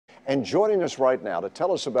And joining us right now to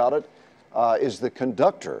tell us about it is the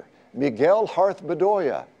conductor, Miguel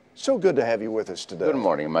Harth-Bedoya. So good to have you with us today. Good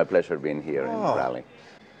morning. My pleasure being here in Raleigh.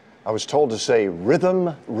 I was told to say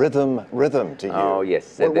rhythm, rhythm, rhythm to you. Oh,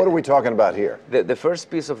 yes. What are we talking about here? The first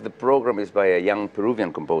piece of the program is by a young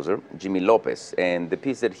Peruvian composer, Jimmy Lopez, and the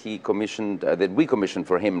piece that he commissioned, that we commissioned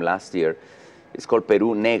for him last year, is called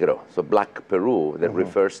Perú Negro, so Black Peru, that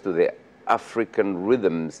refers to the African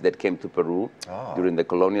rhythms that came to Peru during the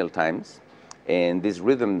colonial times. And these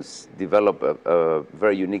rhythms develop a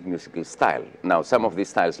very unique musical style. Now, some of these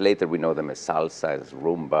styles later we know them as salsa, as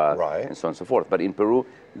rumba, and so on and so forth. But in Peru,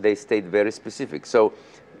 they stayed very specific. So,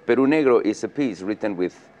 Perú Negro is a piece written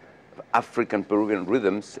with African Peruvian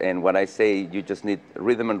rhythms. And when I say you just need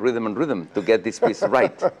rhythm and rhythm and rhythm to get this piece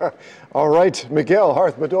right. All right, Miguel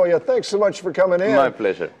Harth-Bedoya, thanks so much for coming in. My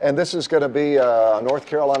pleasure. And this is going to be a North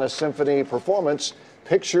Carolina Symphony performance.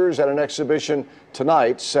 Pictures at an exhibition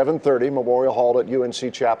tonight, 7:30, Memorial Hall at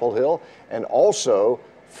UNC Chapel Hill, and also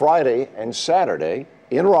Friday and Saturday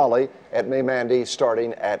in Raleigh at May Mandy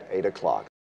starting at 8 o'clock.